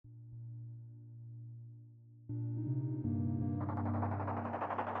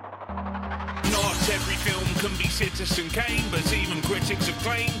Not every film can be Citizen Kane, but even critics have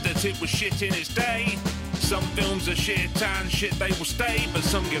claimed that it was shit in its day. Some films are shit and shit they will stay, but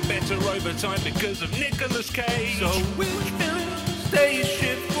some get better over time because of Nicolas Cage. So which film stays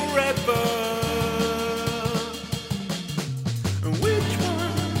shit forever? And which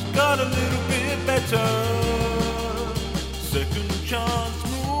one got a little bit better? Second chance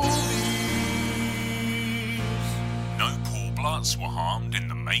movies. No poor bloods were harmed in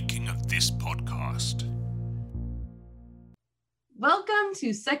the making of this podcast. Welcome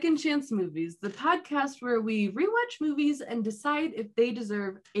to Second Chance Movies, the podcast where we rewatch movies and decide if they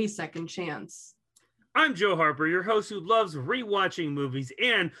deserve a second chance. I'm Joe Harper, your host who loves rewatching movies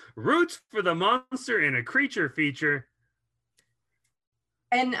and roots for the monster in a creature feature.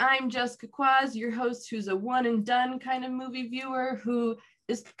 And I'm Jessica Quaz, your host who's a one and done kind of movie viewer who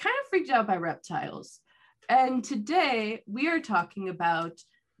is kind of freaked out by reptiles. And today we are talking about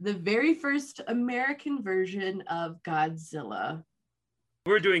the very first American version of Godzilla.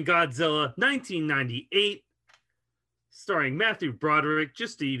 We're doing Godzilla 1998, starring Matthew Broderick,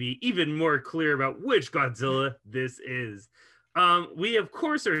 just to be even more clear about which Godzilla this is. We, of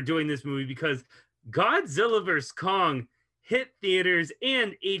course, are doing this movie because Godzilla vs. Kong hit theaters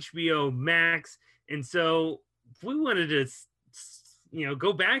and HBO Max. And so we wanted to,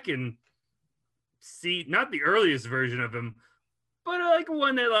 go back and see, not the earliest version of him, but like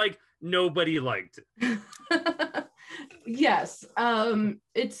one that nobody liked. Yes.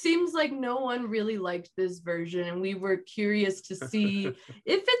 It seems like no one really liked this version, and we were curious to see if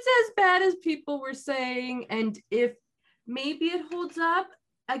it's as bad as people were saying, and if maybe it holds up.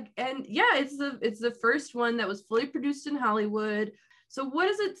 And yeah, it's the first one that was fully produced in Hollywood. So what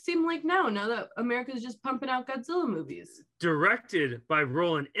does it seem like now that America's just pumping out Godzilla movies? Directed by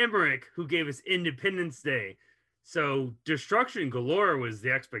Roland Emmerich, who gave us Independence Day. So destruction galore was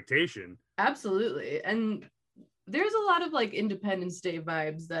the expectation. Absolutely. And there's a lot of Independence Day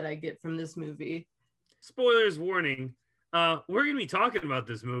vibes that I get from this movie. Spoilers warning. We're going to be talking about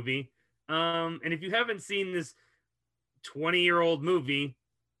this movie. And if you haven't seen this 20-year-old movie,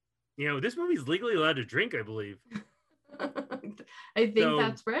 this movie's legally allowed to drink, I believe. I think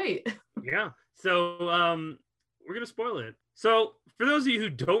that's right. Yeah. So we're going to spoil it. So for those of you who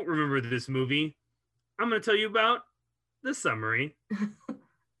don't remember this movie, I'm going to tell you about the summary.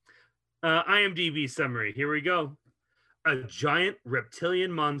 IMDb summary. Here we go. A giant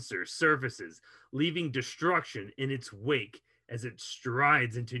reptilian monster surfaces, leaving destruction in its wake as it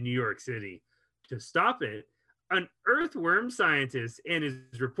strides into New York City. To stop it, an earthworm scientist and his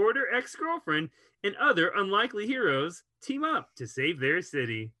reporter ex-girlfriend and other unlikely heroes team up to save their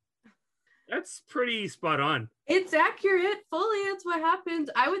city. That's pretty spot on. It's accurate. Fully, that's what happens.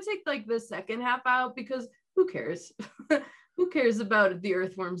 I would take the second half out because who cares? Who cares about the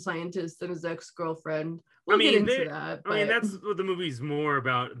earthworm scientist and his ex-girlfriend? We'll get into that. But... that's what the movie's more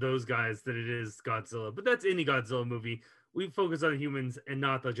about, those guys, than it is Godzilla. But that's any Godzilla movie. We focus on humans and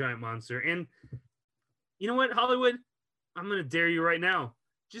not the giant monster. And you know what, Hollywood? I'm going to dare you right now.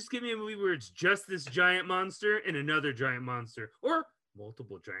 Just give me a movie where it's just this giant monster and another giant monster. Or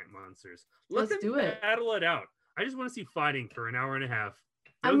multiple giant monsters. Let's do it. Battle it out. I just want to see fighting for an hour and a half.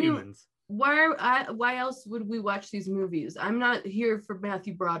 No humans. Why else would we watch these movies? I'm not here for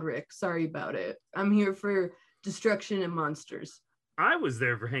Matthew Broderick. Sorry about it. I'm here for destruction and monsters. I was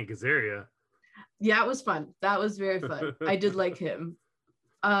there for Hank Azaria. Yeah, it was fun. That was very fun. I did like him.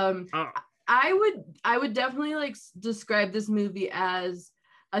 I would definitely describe this movie as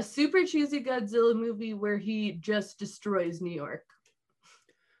a super cheesy Godzilla movie where he just destroys New York.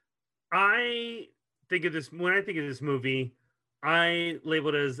 When I think of this movie, I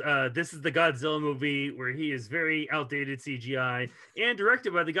labeled it as this is the Godzilla movie where he is very outdated CGI and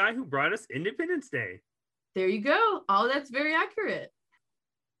directed by the guy who brought us Independence Day. There you go. All that's very accurate.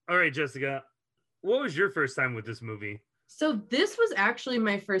 All right, Jessica, what was your first time with this movie? So this was actually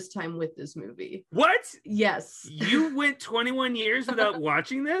my first time with this movie. What? Yes. You went 21 years without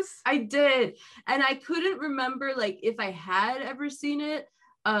watching this? I did. And I couldn't remember if I had ever seen it.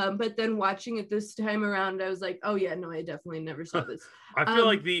 But then watching it this time around, I was like, oh yeah, no, I definitely never saw this. I feel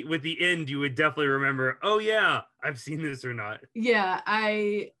with the end, you would definitely remember, oh yeah, I've seen this or not. Yeah,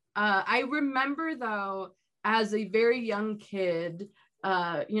 I remember though, as a very young kid,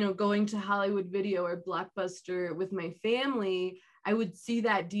 going to Hollywood Video or Blockbuster with my family, I would see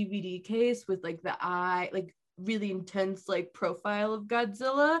that DVD case with the really intense profile of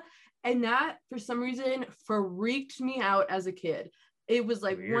Godzilla. And that for some reason freaked me out as a kid. It was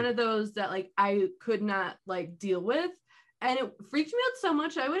Weird. One of those that I could not deal with. And it freaked me out so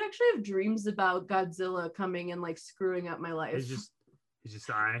much. I would actually have dreams about Godzilla coming and like screwing up my life. It's just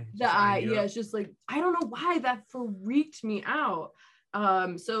eye. The eye, yeah, it's just like, I don't know why that freaked me out.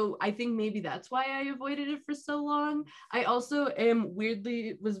 So I think maybe that's why I avoided it for so long. I also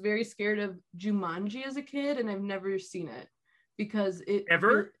was very scared of Jumanji as a kid, and I've never seen it because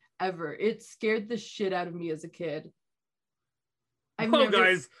ever it scared the shit out of me as a kid.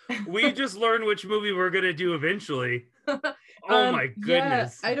 Guys, we just learned which movie we're gonna do eventually. Oh my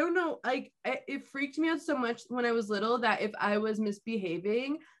goodness. Yeah, I don't know. Like, it freaked me out so much when I was little that if I was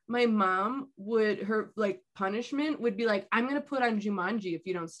misbehaving, my mom her like punishment would be like, I'm gonna put on Jumanji if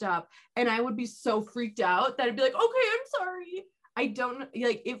you don't stop. And I would be so freaked out that I'd be like, okay, I'm sorry. I don't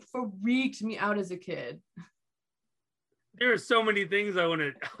like, it freaked me out as a kid. There are so many things I want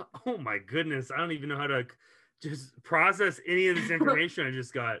to, oh my goodness. I don't even know how to just process any of this information I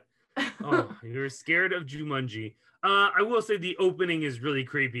just got. Oh, you're scared of Jumanji. I will say the opening is really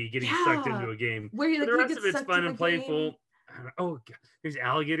creepy, getting sucked into a game. Where the rest of it's fun and playful. Oh, God. There's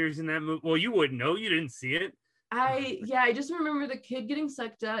alligators in that movie. Well, you wouldn't know. You didn't see it. I just remember the kid getting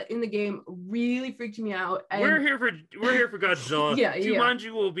sucked up in the game really freaked me out. And we're here for Godzilla. Yeah,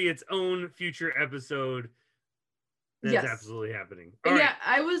 Jumanji will be its own future episode. That's absolutely happening.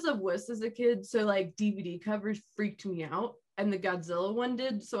 I was a wuss as a kid, so like DVD covers freaked me out, and the Godzilla one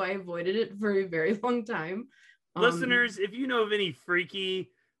did, so I avoided it for a very long time. Listeners, if you know of any freaky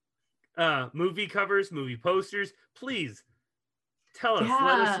movie covers, movie posters, please tell us.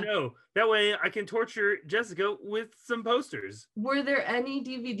 Let us know. That way I can torture Jessica with some posters. Were there any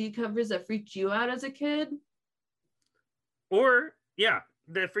DVD covers that freaked you out as a kid? Or,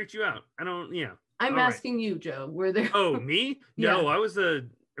 that freaked you out. I'm asking you, Joe. Were there? Oh, me? No, I was a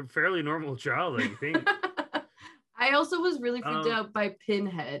fairly normal child, I think. I also was really freaked out by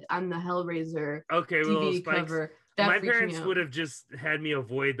Pinhead on the Hellraiser DVD cover. My parents would have just had me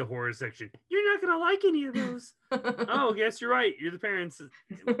avoid the horror section. You're not going to like any of those. Oh, yes, you're right. You're the parents.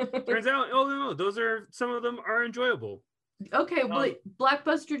 Turns out, some of them are enjoyable. Okay, well,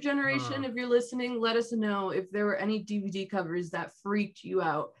 Blockbuster Generation, if you're listening, let us know if there were any DVD covers that freaked you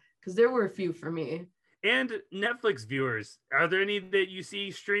out. Because there were a few for me. And Netflix viewers, are there any that you see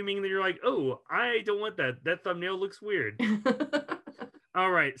streaming that you're like, oh, I don't want that. That thumbnail looks weird.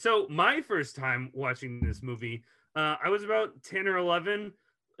 All right. So my first time watching this movie, I was about 10 or 11.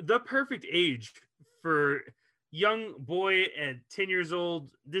 The perfect age for young boy at 10 years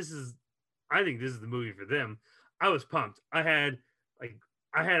old. I think this is the movie for them. I was pumped. I had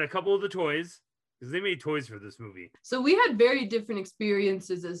a couple of the toys. Because they made toys for this movie. So we had very different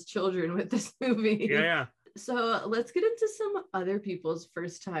experiences as children with this movie. Yeah. So let's get into some other people's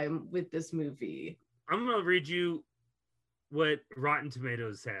first time with this movie. I'm going to read you what Rotten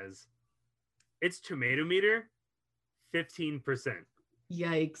Tomatoes has. Its tomato meter, 15%.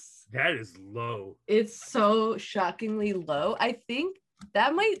 Yikes. That is low. It's so shockingly low. I think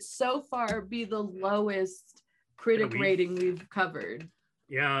that might so far be the lowest critic rating we've covered.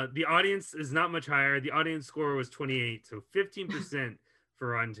 Yeah, the audience is not much higher. The audience score was 28, so 15%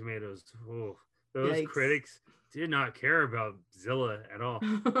 for Rotten Tomatoes. Oh, those Yikes. Critics did not care about Zilla at all.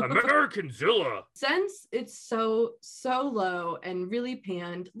 American Zilla. Since it's so low and really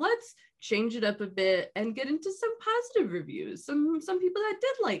panned, let's change it up a bit and get into some positive reviews. Some people that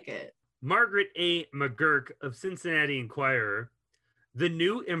did like it. Margaret A. McGurk of Cincinnati Enquirer. The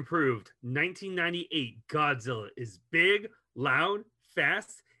new improved 1998 Godzilla is big, loud,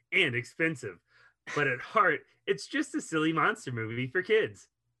 fast, and expensive, but at heart it's just a silly monster movie for kids.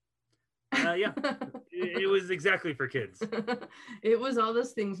 It was exactly for kids. It was all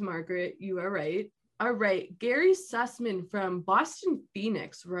those things, Margaret. You are right. All right, Gary Sussman from Boston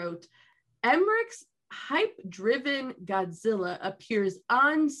Phoenix wrote, Emmerich's hype-driven Godzilla appears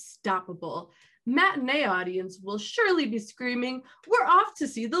unstoppable. Matinee audience will surely be screaming, we're off to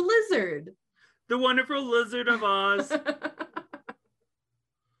see the lizard. The wonderful Lizard of Oz.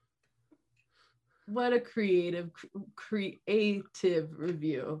 What a creative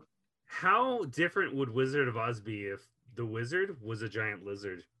review. How different would Wizard of Oz be if the wizard was a giant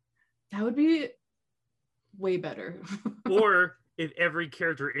lizard? That would be way better. Or if every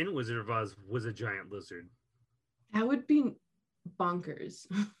character in Wizard of Oz was a giant lizard. That would be bonkers.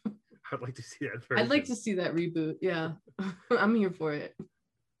 I'd like to see that version. I'd like to see that reboot. Yeah, I'm here for it.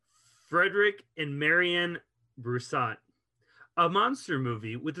 Frederick and Marianne Broussard. A monster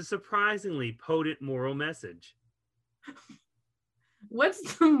movie with a surprisingly potent moral message.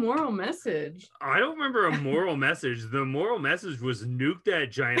 What's the moral message? I don't remember a moral message. The moral message was nuke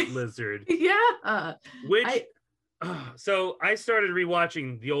that giant lizard. Yeah. So I started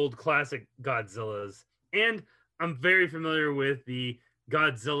rewatching the old classic Godzillas, and I'm very familiar with the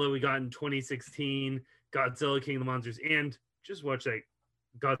Godzilla we got in 2016, Godzilla King of the Monsters, and just watch that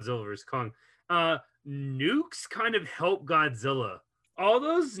Godzilla vs. Kong. Nukes kind of help Godzilla. All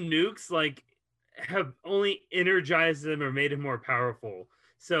those nukes like have only energized them or made him more powerful.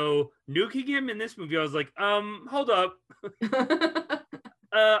 So nuking him in this movie, I was like, hold up.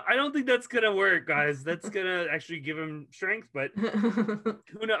 I don't think that's gonna work, guys. That's gonna actually give him strength, but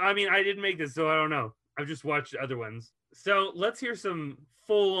who know? I mean, I didn't make this, so I don't know. I've just watched other ones. So let's hear some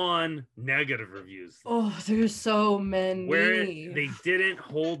full-on negative reviews. Oh, there's so many. Where they didn't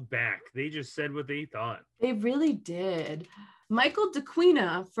hold back. They just said what they thought. They really did. Michael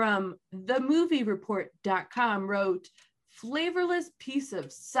DeQuina from themoviereport.com wrote, flavorless piece of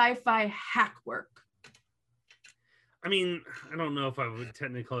sci-fi hack work. I mean, I don't know if I would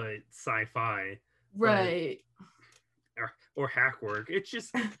technically call it sci-fi. Right. Or hack work. It's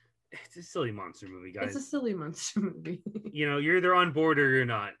a silly monster movie, guys. It's a silly monster movie. You know, you're either on board or you're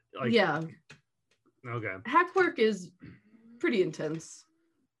not. Like, yeah. Okay. Hack work is pretty intense.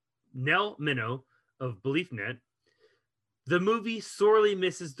 Nell Minow of BeliefNet. The movie sorely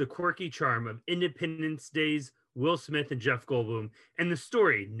misses the quirky charm of Independence Day's Will Smith and Jeff Goldblum, and the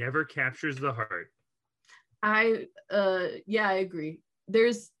story never captures the heart. I agree.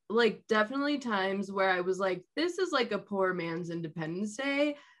 There's like definitely times where I was like, this is like a poor man's Independence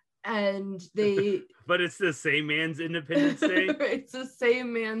Day, and they but it's the same man's Independence Day. It's the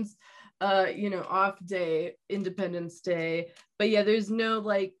same man's off day, Independence Day. But yeah, there's no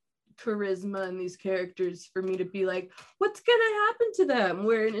like charisma in these characters for me to be like, what's gonna happen to them?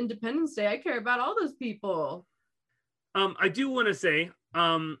 Where in Independence Day, I care about all those people. I do want to say,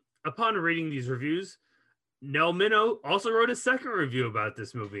 upon reading these reviews, Nell Minow also wrote a second review about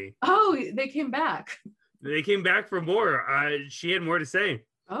this movie. Oh, they came back. They came back for more. She had more to say.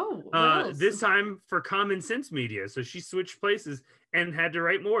 Oh, this time for Common Sense Media. So she switched places and had to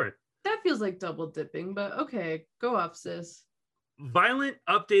write more. That feels like double dipping, but okay, go off, sis. Violent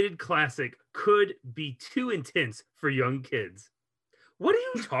updated classic could be too intense for young kids. What are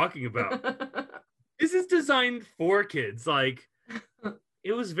you talking about? This is designed for kids. Like,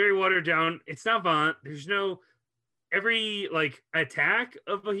 it was very watered down. It's not violent. There's no, every like attack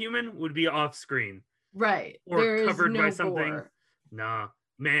of a human would be off screen. Right. Or covered by something. Gore. Nah,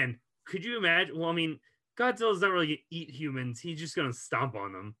 man. Could you imagine? Well, I mean, Godzilla's not really gonna eat humans. He's just gonna stomp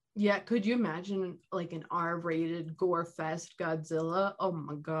on them. Yeah. Could you imagine like an R-rated gore fest Godzilla? Oh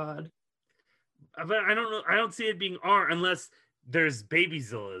my God. But I don't know. I don't see it being R unless there's baby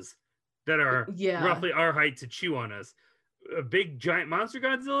Zillas that are roughly our height to chew on us. A big giant monster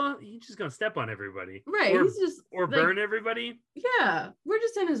Godzilla, he's just gonna step on everybody, right? He's just burn everybody. Yeah, we're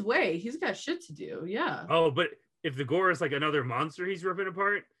just in his way. He's got shit to do. Yeah. Oh, but if the gore is like another monster he's ripping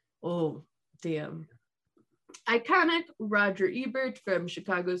apart, oh damn. Iconic Roger Ebert from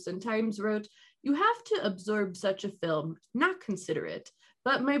Chicago Sun-Times wrote, "You have to absorb such a film, not consider it.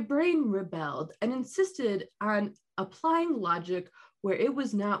 But my brain rebelled and insisted on applying logic where it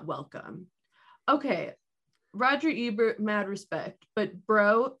was not welcome." Okay. Roger Ebert, mad respect, but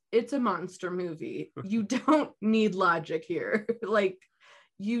bro, it's a monster movie. You don't need logic here. Like,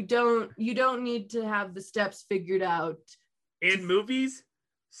 you don't need to have the steps figured out. In movies,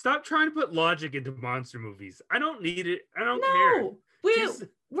 stop trying to put logic into monster movies. I don't need it. I don't care.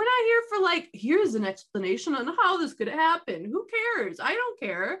 We're not here for like, here's an explanation on how this could happen. Who cares? I don't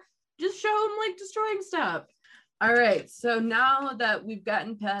care. Just show them like destroying stuff. All right. So now that we've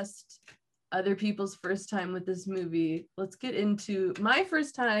gotten past other people's first time with this movie, let's get into my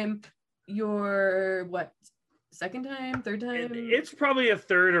first time. Your what? Second time? Third time? It's probably a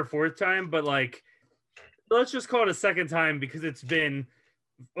third or fourth time, but like, let's just call it a second time because it's been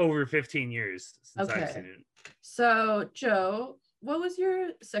over 15 years since I've seen it. So, Joe, what was your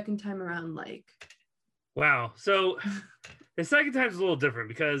second time around like? Wow. So the second time is a little different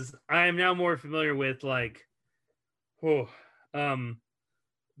because I am now more familiar with like,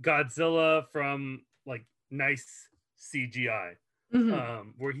 Godzilla from like nice CGI,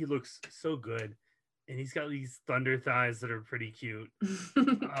 where he looks so good, and he's got these thunder thighs that are pretty cute.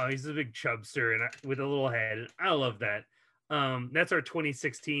 He's a big chubster and with a little head. I love that. That's our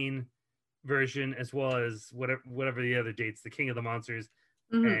 2016 version, as well as whatever the other dates, the King of the Monsters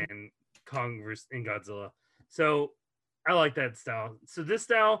and Kong and Godzilla. So I like that style. So this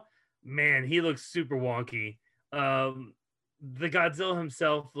style, man, he looks super wonky. The Godzilla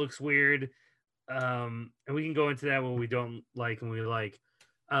himself looks weird, and we can go into that when we don't like and we like.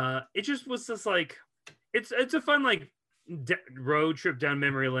 It just was just like it's a fun like road trip down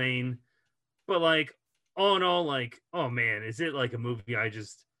memory lane, but like all in all, like, oh man, is it like a movie I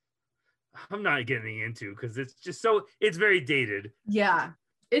just I'm not getting into because it's just so it's very dated. Yeah,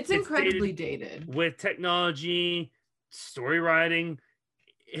 it's It's incredibly dated. with technology, story writing.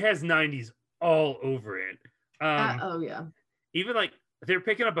 It has 90s all over it. Oh yeah. Even like they're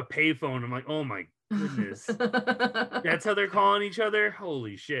picking up a payphone. I'm like, oh my goodness, that's how they're calling each other.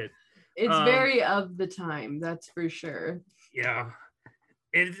 Holy shit! It's very of the time, that's for sure. Yeah,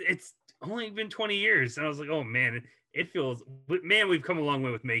 it's only been 20 years, and I was like, oh man, it feels. Man, we've come a long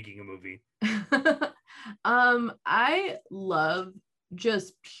way with making a movie. I love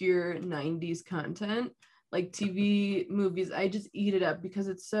just pure 90s content, like TV movies. I just eat it up because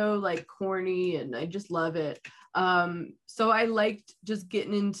it's so like corny and I just love it. So I liked just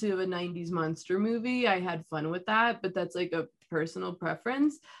getting into a 90s monster movie. I had fun with that, but that's like a personal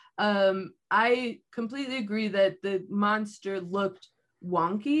preference. I completely agree that the monster looked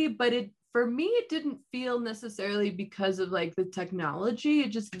wonky, but it for me it didn't feel necessarily because of like the technology. It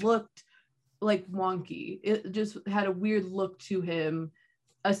just looked like wonky. It just had a weird look to him,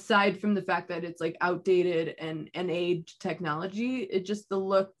 aside from the fact that it's like outdated and aged technology. It just the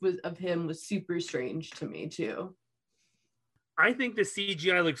look of him was super strange to me too. I think the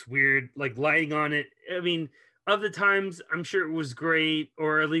CGI looks weird, like lighting on it. I mean, of the times, I'm sure it was great,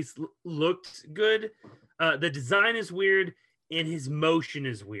 or at least looked good. The design is weird, and his motion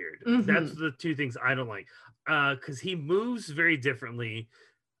is weird. That's the two things I don't like. Because he moves very differently,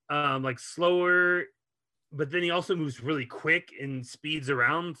 like slower, but then he also moves really quick and speeds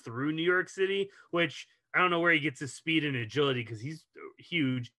around through New York City, which I don't know where he gets his speed and agility because he's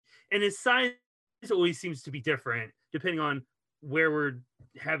huge. And his size always seems to be different depending on where we're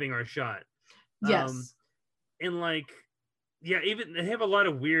having our shot. Yes. And like, yeah, even they have a lot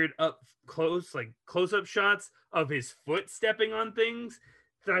of weird up close, like close up shots of his foot stepping on things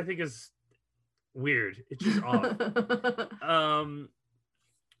that I think is weird. It's just off.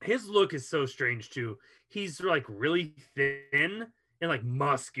 His look is so strange too. He's like really thin and like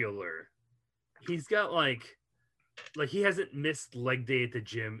muscular. He's got like he hasn't missed leg day at the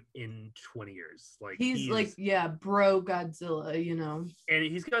gym in 20 years. Like he's like, yeah, bro Godzilla, you know. And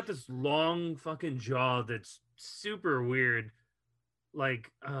he's got this long fucking jaw that's super weird.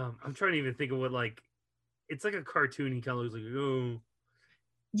 Like, I'm trying to even think of what like it's like a cartoon. He kind of looks like, oh.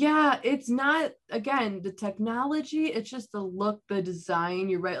 Yeah, it's not, again, the technology, it's just the look, the design.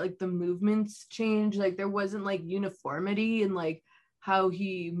 You're right, like the movements change. Like there wasn't like uniformity in like how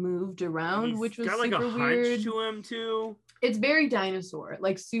he moved around, which was got like super a weird. hunch to him too. It's very dinosaur,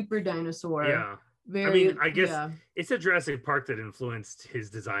 like super dinosaur. Yeah. Very, I mean, I guess it's a Jurassic Park that influenced his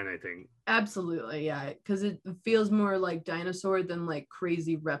design, I think. Absolutely, yeah, because it feels more like dinosaur than like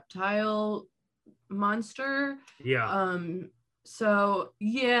crazy reptile monster. Yeah. So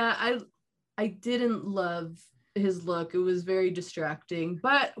yeah, I didn't love his look. It was very distracting.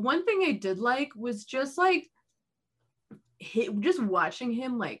 But one thing I did like was just like just watching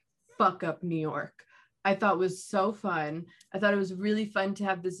him like fuck up New York. I thought was so fun. I thought it was really fun to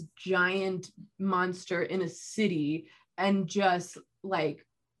have this giant monster in a city and just like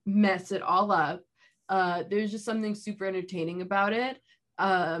mess it all up. There's just something super entertaining about it.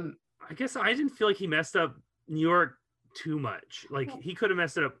 I guess I didn't feel like he messed up New York too much. Like he could have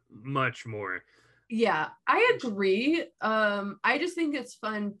messed it up much more. Yeah, I agree. I just think it's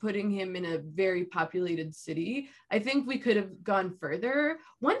fun putting him in a very populated city. I think we could have gone further.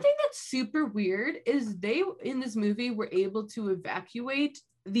 One thing that's super weird is they in this movie were able to evacuate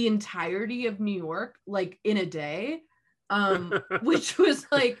the entirety of New York like in a day, which was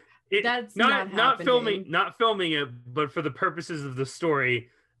like that's not filming it, but for the purposes of the story,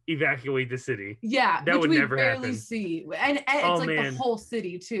 evacuate the city. Yeah, that would never barely happen. See, and it's like the whole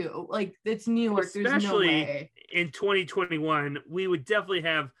city too. Like it's New York. Especially there's no way. In 2021, we would definitely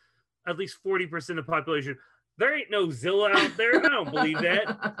have at least 40% of the population. There ain't no Zilla out there. I don't believe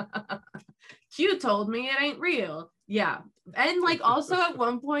that. Q told me it ain't real. Yeah, and like also at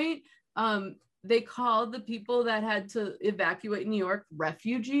one point, they called the people that had to evacuate New York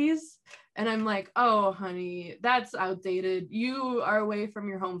refugees. And I'm like, oh, honey, that's outdated. You are away from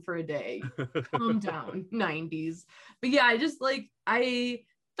your home for a day. Calm down, 90s. But yeah, I just like, I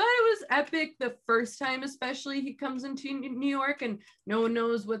thought it was epic the first time, especially he comes into New York and no one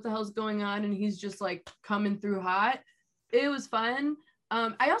knows what the hell's going on. And he's just like coming through hot. It was fun.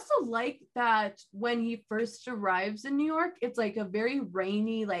 I also like that when he first arrives in New York, it's like a very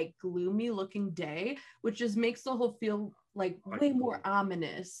rainy, like gloomy looking day, which just makes the whole feel like way more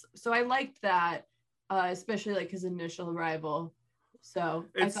ominous. So I liked that, especially like his initial arrival. So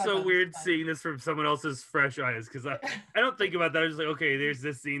it's so weird seeing this from someone else's fresh eyes because I don't think about that. I was just like, okay, there's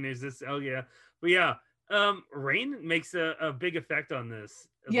this scene, there's this. Oh yeah, but yeah, Rain makes a big effect on this.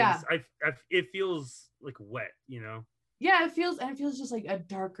 Yeah. It feels like wet, you know. Yeah, it feels just like a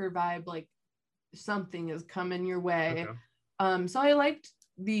darker vibe, like something is coming your way. Okay. So I liked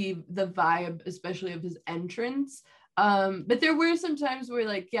the vibe, especially of his entrance. But there were some times where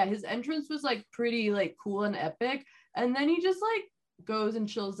like, yeah, his entrance was like pretty like cool and epic, and then he just like goes and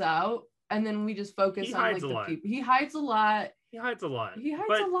chills out, and then we just focus on like the people. He hides a lot. He hides a lot. He hides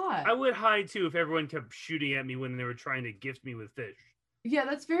but a lot. I would hide too if everyone kept shooting at me when they were trying to gift me with fish. Yeah,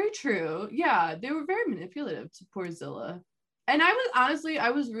 that's very true. Yeah, they were very manipulative to poor Zilla. And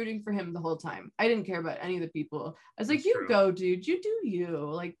I was rooting for him the whole time. I didn't care about any of the people. I was like, you go, dude. You do you.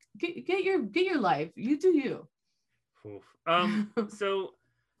 Like, get your life. You do you. Oof. So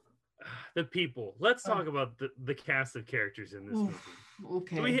the people. Let's talk about the cast of characters in this movie.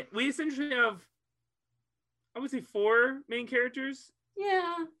 Okay. So we essentially have, I would say, 4 main characters.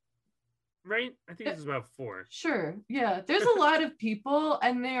 Yeah. Right? I think this is about 4. Sure. Yeah. There's a lot of people,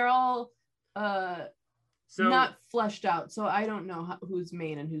 and they're all not fleshed out. So I don't know who's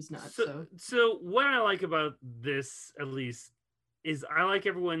main and who's not. So what I like about this, at least, is I like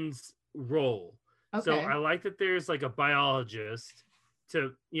everyone's role. Okay. So I like that there's like a biologist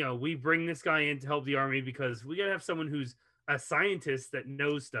to, we bring this guy in to help the army because we got to have someone who's a scientist that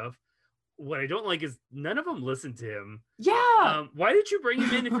knows stuff. What I don't like is none of them listen to him. Yeah. Why did you bring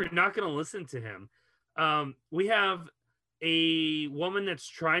him in if you're not going to listen to him? We have a woman that's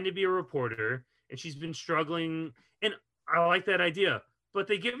trying to be a reporter, and she's been struggling. And I like that idea, but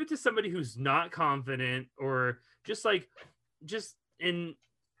they give it to somebody who's not confident or and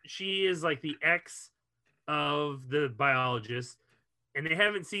she is like the ex of the biologist, and they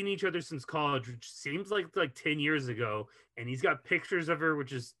haven't seen each other since college, which seems like 10 years ago. And he's got pictures of her,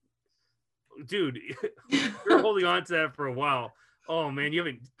 which is, dude, you're holding on to that for a while. Oh man, you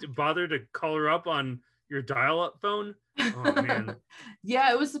haven't bothered to call her up on your dial-up phone? Oh man.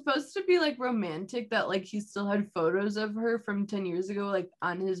 Yeah, it was supposed to be like romantic that like he still had photos of her from 10 years ago like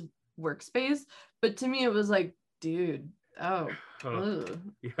on his workspace, but to me it was like, dude, yeah.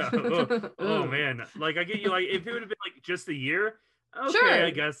 Oh man, like I get you, like if it would have been like just a year, okay, sure. I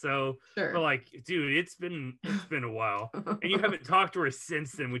guess so. Sure. But like, dude, it's been a while, and you haven't talked to her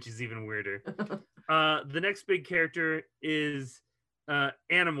since then, which is even weirder. The next big character is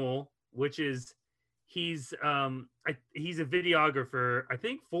Animal, which is he's a videographer, I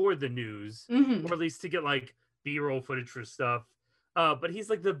think, for the news, or at least to get like B-roll footage for stuff. But he's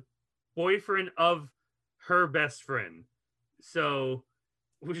like the boyfriend of her best friend, so.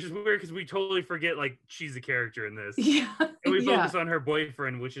 Which is weird because we totally forget like she's a character in this. Yeah. And we focus on her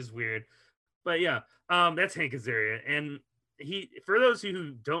boyfriend, which is weird. But yeah, that's Hank Azaria. And for those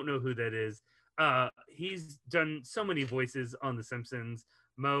who don't know who that is, he's done so many voices on The Simpsons,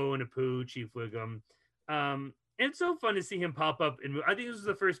 Moe and Apu, Chief Wiggum. And it's so fun to see him pop up. And I think this was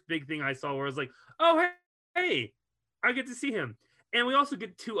the first big thing I saw where I was like, oh, hey, I get to see him. And we also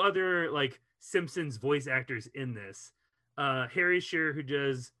get 2 other like Simpsons voice actors in this. Harry Shearer, who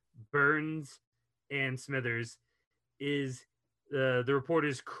does Burns and Smithers, is the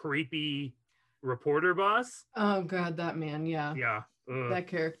reporter's creepy reporter boss. Oh god, that man. Yeah that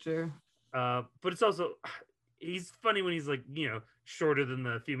character. But it's also, he's funny when he's like, shorter than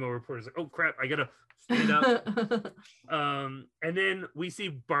the female reporters. Like, oh crap, I gotta stand up. And then we see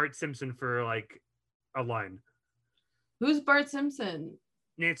Bart Simpson for like a line. Who's Bart Simpson?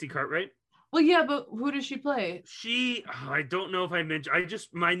 Nancy Cartwright. Well, yeah, but who does she play? I don't know if I mentioned,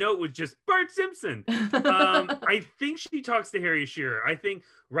 my note was just Bart Simpson. I think she talks to Harry Shearer. I think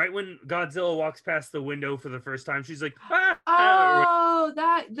right when Godzilla walks past the window for the first time, she's like, ah! Oh,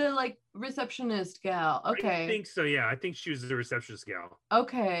 the like receptionist gal. Okay. I think so, yeah. I think she was the receptionist gal.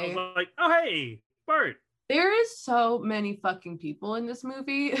 Okay. I was like, oh, hey, Bart. There is so many fucking people in this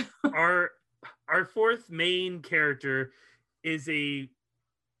movie. Our 4th main character is a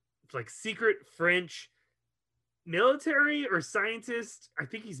like secret French military or scientist. I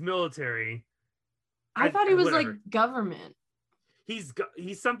think he's military. I thought he was like government. He's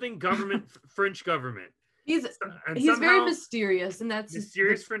something government, French government. He's very mysterious, and that's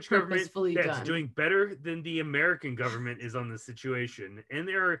mysterious French government that's done. Doing better than the American government is on the situation, and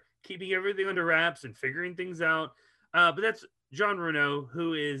they're keeping everything under wraps and figuring things out. But that's Jean Reno,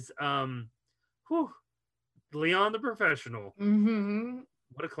 who is Leon the Professional. Mm-hmm.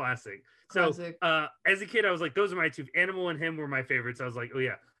 What a classic. So as a kid, I was like, those are my 2. Animal and him were my favorites. I was like, oh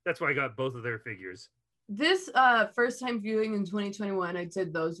yeah, that's why I got both of their figures. This first time viewing in 2021, I'd say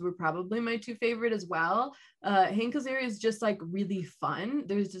those were probably my two favorite as well. Hank Azaria is just like really fun.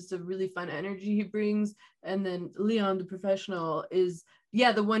 There's just a really fun energy he brings. And then Leon, the professional, is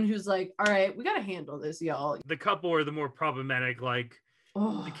the one who's like, all right, we gotta handle this, y'all. The couple are the more problematic, like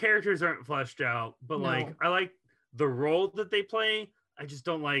the characters aren't fleshed out, but like I like the role that they play. I just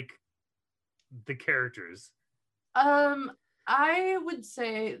don't like the characters. I would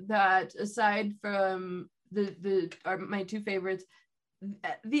say that aside from my two favorites,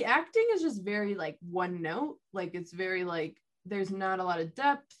 the acting is just very like one note. Like it's very like there's not a lot of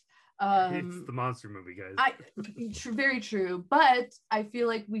depth. It's the monster movie, guys. Very true, but I feel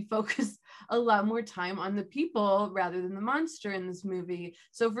like we focus a lot more time on the people rather than the monster in this movie.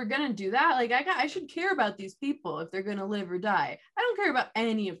 So if we're gonna do that, like I should care about these people if they're gonna live or die. I don't care about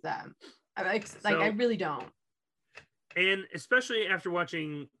any of them. I really don't. And especially after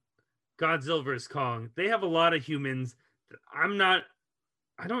watching Godzilla vs. Kong, they have a lot of humans that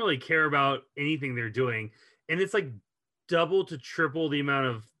I don't really care about anything they're doing. And it's like double to triple the amount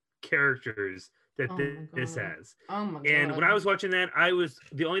of characters that this has. Oh my God. And when I was watching that,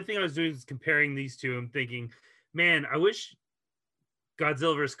 the only thing I was doing is comparing these two. I'm thinking, man, I wish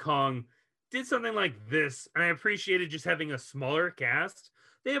Godzilla vs. Kong did something like this. And I appreciated just having a smaller cast.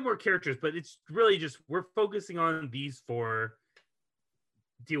 They have more characters, but it's really just we're focusing on these four.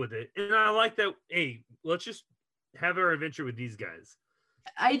 Deal with it, and I like that. Hey, let's just have our adventure with these guys.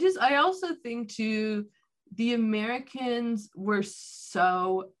 I also think too, the Americans were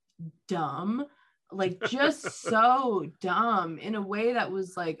so dumb, like just so dumb in a way that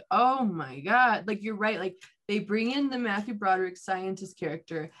was like, oh my God, like you're right, like they bring in the Matthew Broderick scientist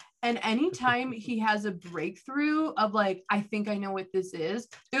character, and anytime he has a breakthrough of like, I think I know what this is,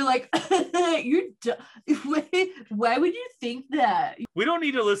 they're like, you're why would you think that? We don't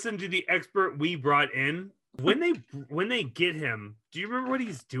need to listen to the expert we brought in. When they get him, do you remember what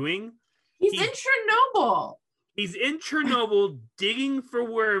he's doing? He's in Chernobyl. He's in Chernobyl digging for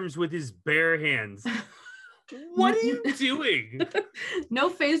worms with his bare hands. What are you doing? No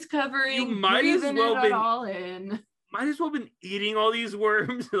face covering. You might as well been all in. Might as well been eating all these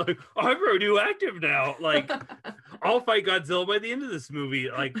worms. Like, I'm radioactive now. Like, I'll fight Godzilla by the end of this movie.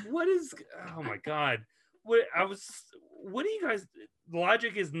 Like, what is? Oh my God! What do you guys?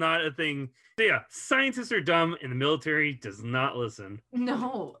 Logic is not a thing. So yeah, scientists are dumb, and the military does not listen.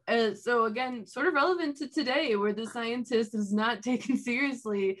 No. So again, sort of relevant to today, where the scientist is not taken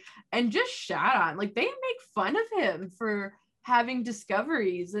seriously and just shot on. Like they make fun of him for having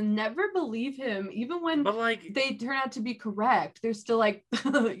discoveries and never believe him, even when they turn out to be correct. They're still like,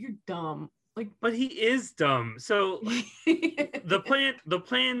 you're dumb. Like, but he is dumb. So the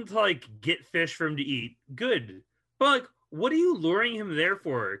plan to like get fish for him to eat, good. But like, what are you luring him there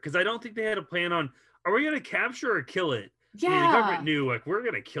for? Because I don't think they had a plan on, are we gonna capture or kill it? Yeah. I mean, the government knew like we're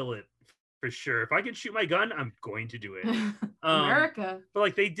gonna kill it for sure. If I can shoot my gun, I'm going to do it. America. But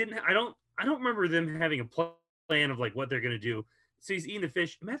like they didn't. I don't remember them having a plan of like what they're gonna do. So he's eating the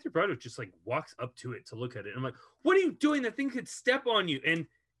fish. Matthew Broderick just like walks up to it to look at it. I'm like, what are you doing? That thing could step on you, and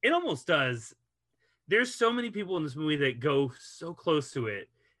it almost does. There's so many people in this movie that go so close to it.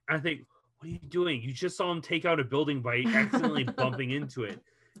 I think, what are you doing? You just saw him take out a building by accidentally bumping into it,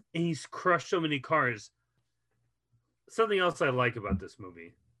 and he's crushed so many cars. Something else I like about this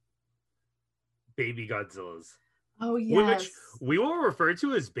movie: baby Godzillas. Oh yes. Which we will refer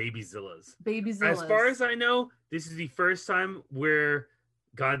to as Babyzillas. Babyzillas. As far as I know, this is the first time where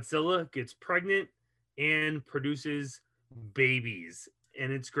Godzilla gets pregnant and produces babies,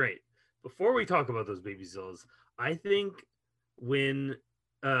 and it's great. Before we talk about those Babyzillas, I think when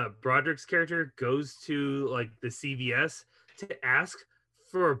Broderick's character goes to like the CVS to ask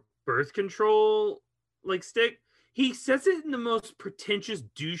for a birth control like stick, he says it in the most pretentious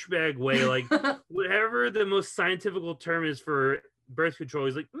douchebag way, like whatever the most scientific term is for birth control.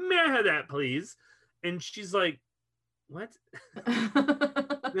 He's like, "May I have that, please?" And she's like, "What?"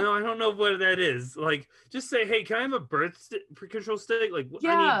 No, I don't know what that is. Like, just say, "Hey, can I have a birth control stick?" Like,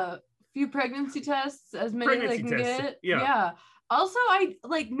 yeah, few pregnancy tests, as many as I can get. Yeah. Also,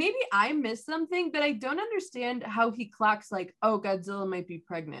 maybe I missed something, but I don't understand how he clocks like, oh, Godzilla might be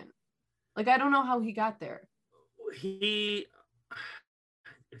pregnant. Like, I don't know how he got there.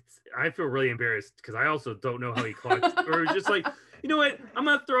 I feel really embarrassed because I also don't know how he clocked. Or just like, you know what? I'm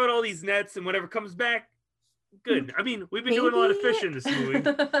gonna throw out all these nets, and whatever comes back, good. I mean, we've been doing a lot of fishing in this movie.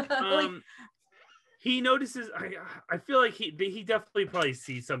 He notices. I feel like he definitely probably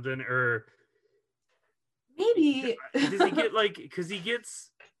sees something, or maybe does he get like, because he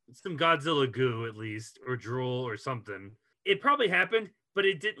gets some Godzilla goo at least, or drool or something. It probably happened. but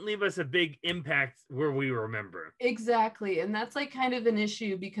it didn't leave us a big impact where we remember. Exactly. And that's like kind of an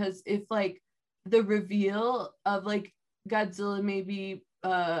issue, because if like the reveal of like Godzilla maybe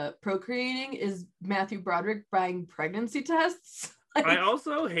procreating is Matthew Broderick buying pregnancy tests. Like... I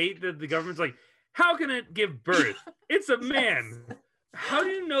also hate that the government's like, how can it give birth? It's a man. Yes. How do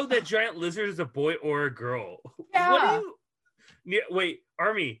you know that giant lizard is a boy or a girl? Yeah. What do you... Yeah, wait,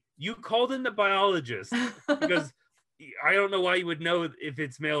 Army, you called in the biologist, because I don't know why you would know if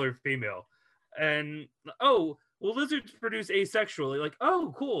it's male or female. And, oh, well, lizards produce asexually. Like,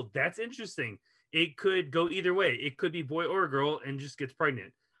 oh, cool, that's interesting. It could go either way. It could be boy or girl and just gets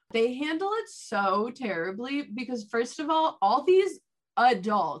pregnant. They handle it so terribly because, first of all these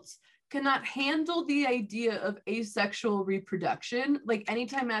adults cannot handle the idea of asexual reproduction. Like,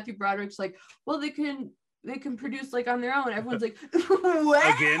 anytime Matthew Broderick's like, well, they can produce like on their own, everyone's like,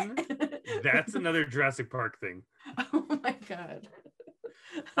 what? Again, that's another Jurassic Park thing. Oh my God.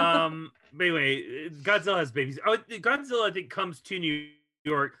 But anyway, Godzilla has babies. Oh, Godzilla, I think, comes to New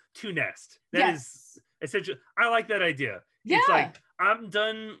York to nest. That is essentially, I like that idea. Yeah. It's like, I'm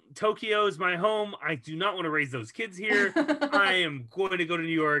done. Tokyo is my home. I do not want to raise those kids here. I am going to go to New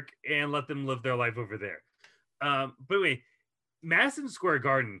York and let them live their life over there. But anyway, Madison Square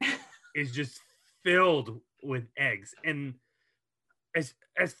Garden is just filled with eggs. And as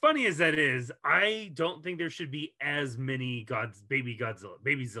funny as that is, I don't think there should be as many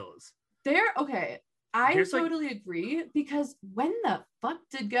babyzillas. Okay. I totally agree, because when the fuck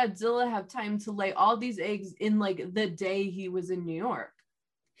did Godzilla have time to lay all these eggs in like the day he was in New York?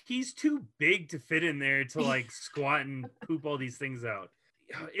 He's too big to fit in there to like squat and poop all these things out.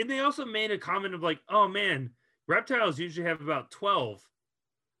 And they also made a comment of like, oh man, reptiles usually have about 12.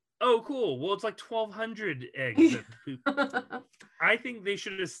 Oh, cool. Well, it's like 1,200 eggs that poop. I think they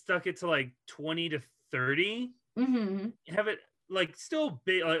should have stuck it to like 20 to 30. Mm-hmm. Have it like still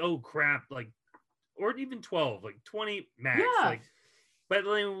big, like, oh crap, like, or even 12, like 20 max. Yeah. Like, but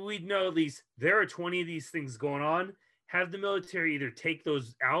then we'd know at least there are 20 of these things going on. Have the military either take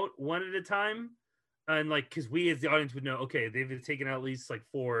those out one at a time, and like, because we as the audience would know, okay, they've taken out at least like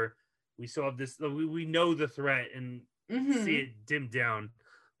 4. We still have this. We know the threat and see it dim down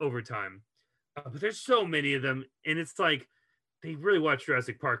over time. But there's so many of them, and it's like they really watch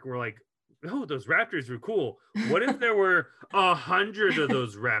Jurassic Park. We're like, oh, those raptors were cool. What if there were 100 of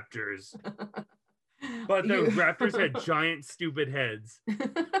those raptors? But the raptors had giant, stupid heads.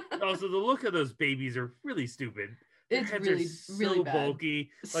 Also, the look of those babies are really stupid. Their heads are so really bad. bulky.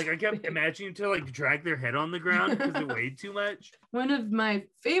 Like, I kept imagining to like drag their head on the ground because it weighed too much. One of my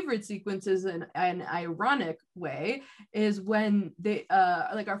favorite sequences in an ironic way is when they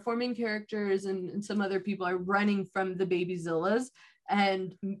like our 4 main characters and some other people are running from the babyzillas,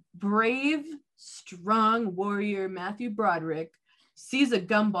 and brave, strong warrior Matthew Broderick sees a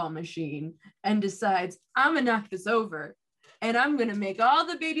gumball machine and decides, I'm gonna knock this over and I'm gonna make all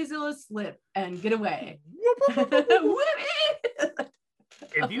the babyzillas slip and get away.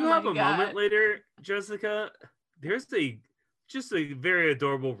 If you have a moment later, Jessica, there's just a very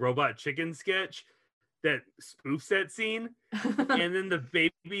adorable robot chicken sketch that spoofs that scene. And then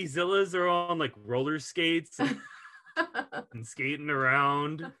the babyzillas are on like roller skates and skating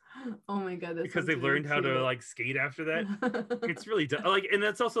around. Oh my God, that's because they've really learned how to like skate after that. It's really like, and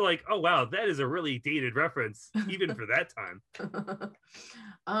that's also like, oh wow, that is a really dated reference even for that time.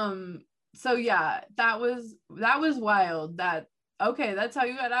 So yeah, that was wild. That okay, that's how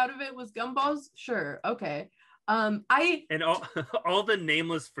you got out of it, was gumballs? Sure, okay. And all the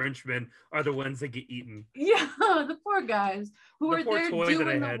nameless Frenchmen are the ones that get eaten. Yeah, the poor guys who are there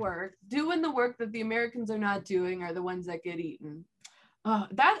doing the work that the Americans are not doing are the ones that get eaten.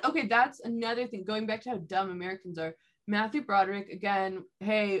 That's another thing. Going back to how dumb Americans are. Matthew Broderick, again,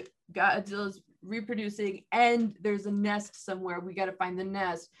 hey, Godzilla's reproducing and there's a nest somewhere. We got to find the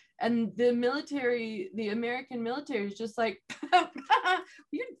nest. And the American military is just like,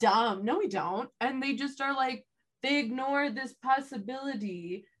 you're dumb. No, we don't. And they just are like, they ignore this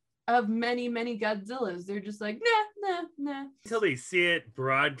possibility of many, many Godzillas. They're just like, nah. Until they see it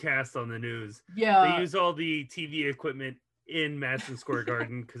broadcast on the news. Yeah. They use all the TV equipment in Madison Square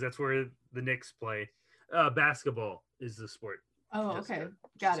Garden because that's where the Knicks play. Basketball is the sport. Oh, okay.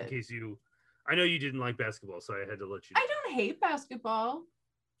 Got it. In case I know you didn't like basketball, so I had to let you know. I don't hate basketball.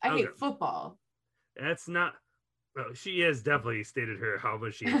 I hate football. That's not... Oh, she has definitely stated how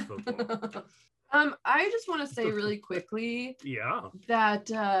much she hates football. I just want to say really quickly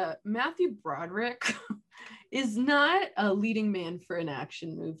that Matthew Broderick is not a leading man for an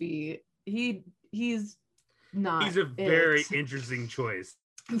action movie. He's not. He's a very interesting choice.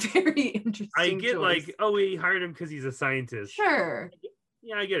 Very interesting. I get choice. Like, oh, we hired him because he's a scientist. Sure.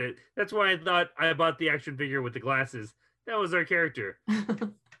 Yeah, I get it. That's why I thought I bought the action figure with the glasses. That was our character.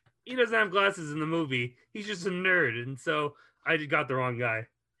 He doesn't have glasses in the movie. He's just a nerd, and so I just got the wrong guy.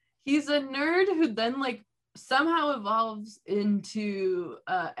 He's a nerd who then like somehow evolves into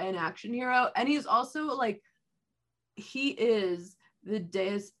an action hero, and he's also like he is the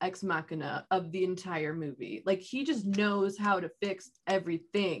deus ex machina of the entire movie. Like he just knows how to fix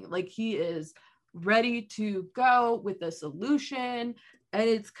everything. Like he is ready to go with a solution, and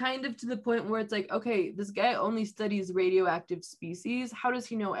it's kind of to the point where it's like, okay, this guy only studies radioactive species. How does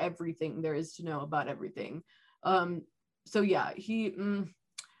he know everything there is to know about everything? So yeah, he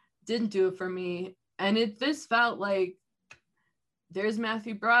didn't do it for me. And this felt like there's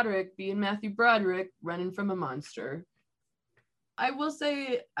Matthew Broderick being Matthew Broderick running from a monster. I will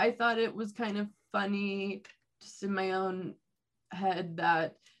say I thought it was kind of funny just in my own head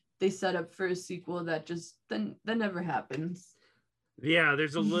that they set up for a sequel that just that never happens. Yeah,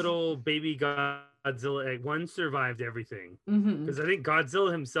 there's a little baby Godzilla egg. One survived everything. Because I think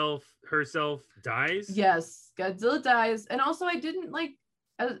Godzilla herself dies. Yes, Godzilla dies. And also I didn't like,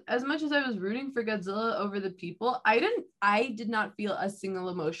 as much as I was rooting for Godzilla over the people, I did not feel a single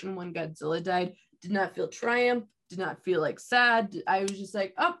emotion when Godzilla died. Did not feel triumph, did not feel like sad. I was just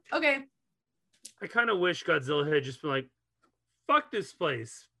like, oh, okay. I kind of wish Godzilla had just been like, fuck this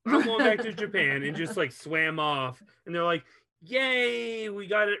place. I'm going back to Japan, and just like swam off. And they're like, yay, we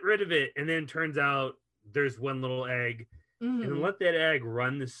got rid of it. And then turns out there's one little egg. And let that egg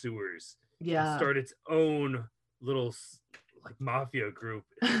run the sewers. Yeah. Start its own little like mafia group.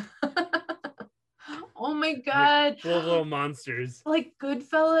 Oh my god. Full of little monsters. Like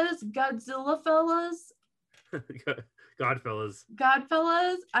Goodfellas, Godzilla fellas.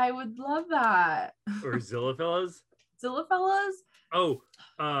 Godfellas. I would love that. Or Zilla fellas. Zilla fellas? Oh,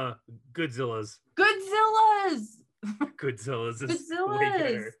 Godzillas. Godzillas Godzillas is Godzillas. way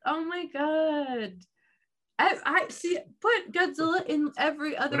better. Oh my god. I see, put Godzilla in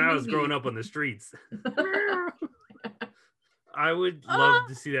every other when movie. I was growing up on the streets. I would love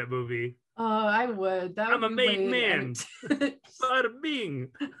to see that movie. Oh, I would. That would I'm a made man. Bada bing.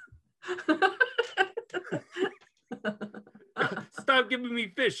 Stop giving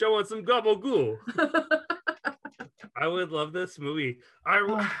me fish. I want some gabagool. I would love this movie.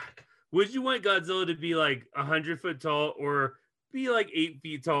 Would you want Godzilla to be like 100-foot tall or be like 8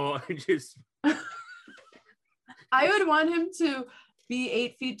 feet tall and just... I would want him to be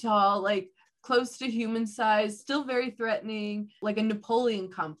 8 feet tall, like close to human size, still very threatening, like a Napoleon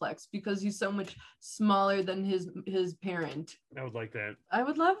complex because he's so much smaller than his parent. I would like that. I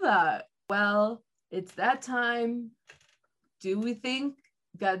would love that. Well, it's that time. Do we think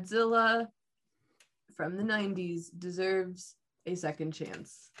Godzilla from the 90s deserves a second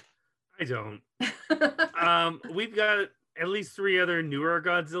chance? I don't. We've got at least 3 other newer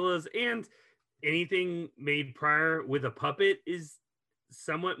Godzillas, and anything made prior with a puppet is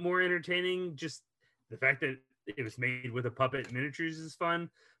somewhat more entertaining. Just the fact that it was made with a puppet miniatures is fun.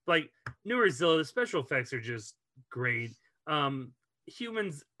 Like newer Zilla, the special effects are just great.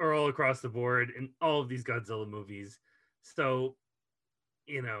 Humans are all across the board in all of these Godzilla movies. So,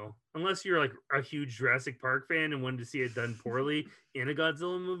 you know, unless you're like a huge Jurassic Park fan and wanted to see it done poorly in a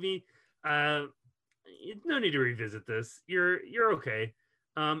Godzilla movie, no need to revisit this. You're okay.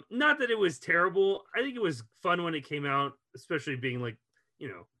 Not that it was terrible. I think it was fun when it came out, especially being like,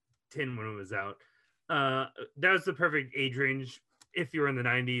 10 when it was out. That was the perfect age range if you were in the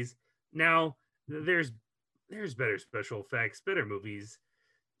 90s. Now there's better special effects, better movies.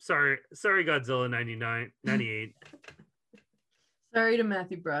 Sorry Godzilla 98. Sorry to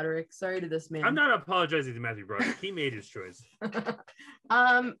Matthew Broderick. Sorry to this man. I'm not apologizing to Matthew Broderick. He made his choice.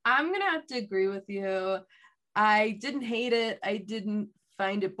 I'm gonna have to agree with you. I didn't hate it. I didn't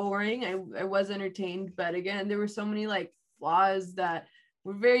find it boring. I was entertained, but again, there were so many like flaws that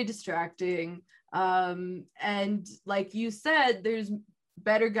were very distracting. And like you said, there's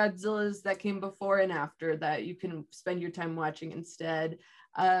better Godzillas that came before and after that you can spend your time watching instead.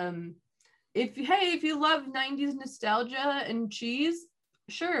 If you love 90s nostalgia and cheese,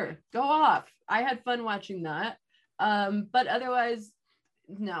 sure, go off. I had fun watching that. But otherwise,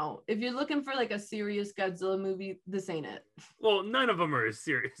 no. If you're looking for like a serious Godzilla movie, this ain't it. Well, none of them are a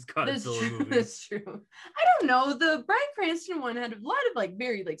serious Godzilla movie. That's true. I don't know. The Bryan Cranston one had a lot of like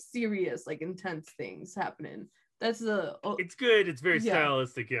very like serious, like intense things happening. That's it's good. It's very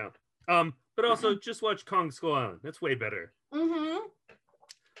stylistic, yeah. But also just watch Kong Skull Island. That's way better.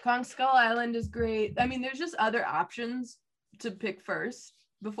 Kong Skull Island is great. I mean, there's just other options to pick first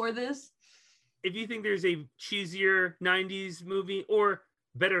before this. If you think there's a cheesier 90s movie or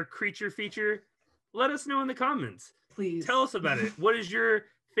better creature feature, let us know in the comments. Please Tell us about it. What is your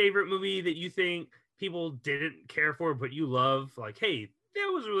favorite movie that you think people didn't care for but you love? Like, hey,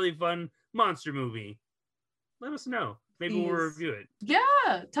 that was a really fun monster movie. Let us know. Maybe we'll review it.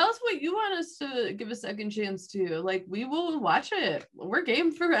 Yeah, tell us what you want us to give a second chance to. Like, we will watch it. We're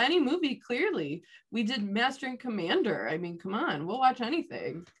game for any movie, clearly. We did Master and Commander. I mean, come on, we'll watch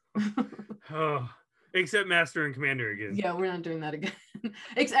anything. Oh, except Master and Commander again. Yeah, we're not doing that again.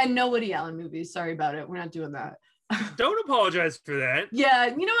 And no Woody Allen movies. Sorry about it. We're not doing that. Don't apologize for that. Yeah,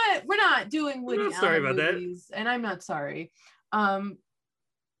 you know what? We're not doing Woody Allen sorry about movies, and I'm not sorry.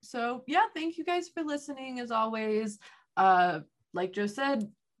 So yeah, thank you guys for listening as always. Like Joe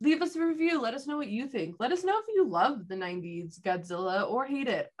said, leave us a review. Let us know what you think. Let us know if you love the 90s Godzilla or hate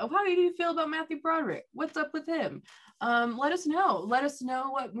it. Oh, how do you feel about Matthew Broderick? What's up with him? Let us know. Let us know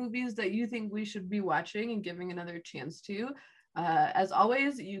what movies that you think we should be watching and giving another chance to. As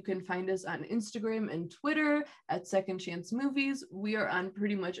always, you can find us on Instagram and Twitter at Second Chance Movies. We are on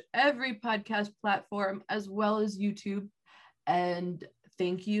pretty much every podcast platform as well as YouTube. And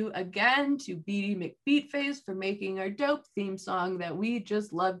thank you again to Beatty McBeatface for making our dope theme song that we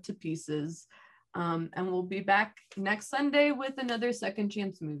just love to pieces. And we'll be back next Sunday with another Second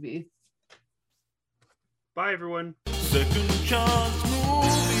Chance movie. Bye, everyone. Second chance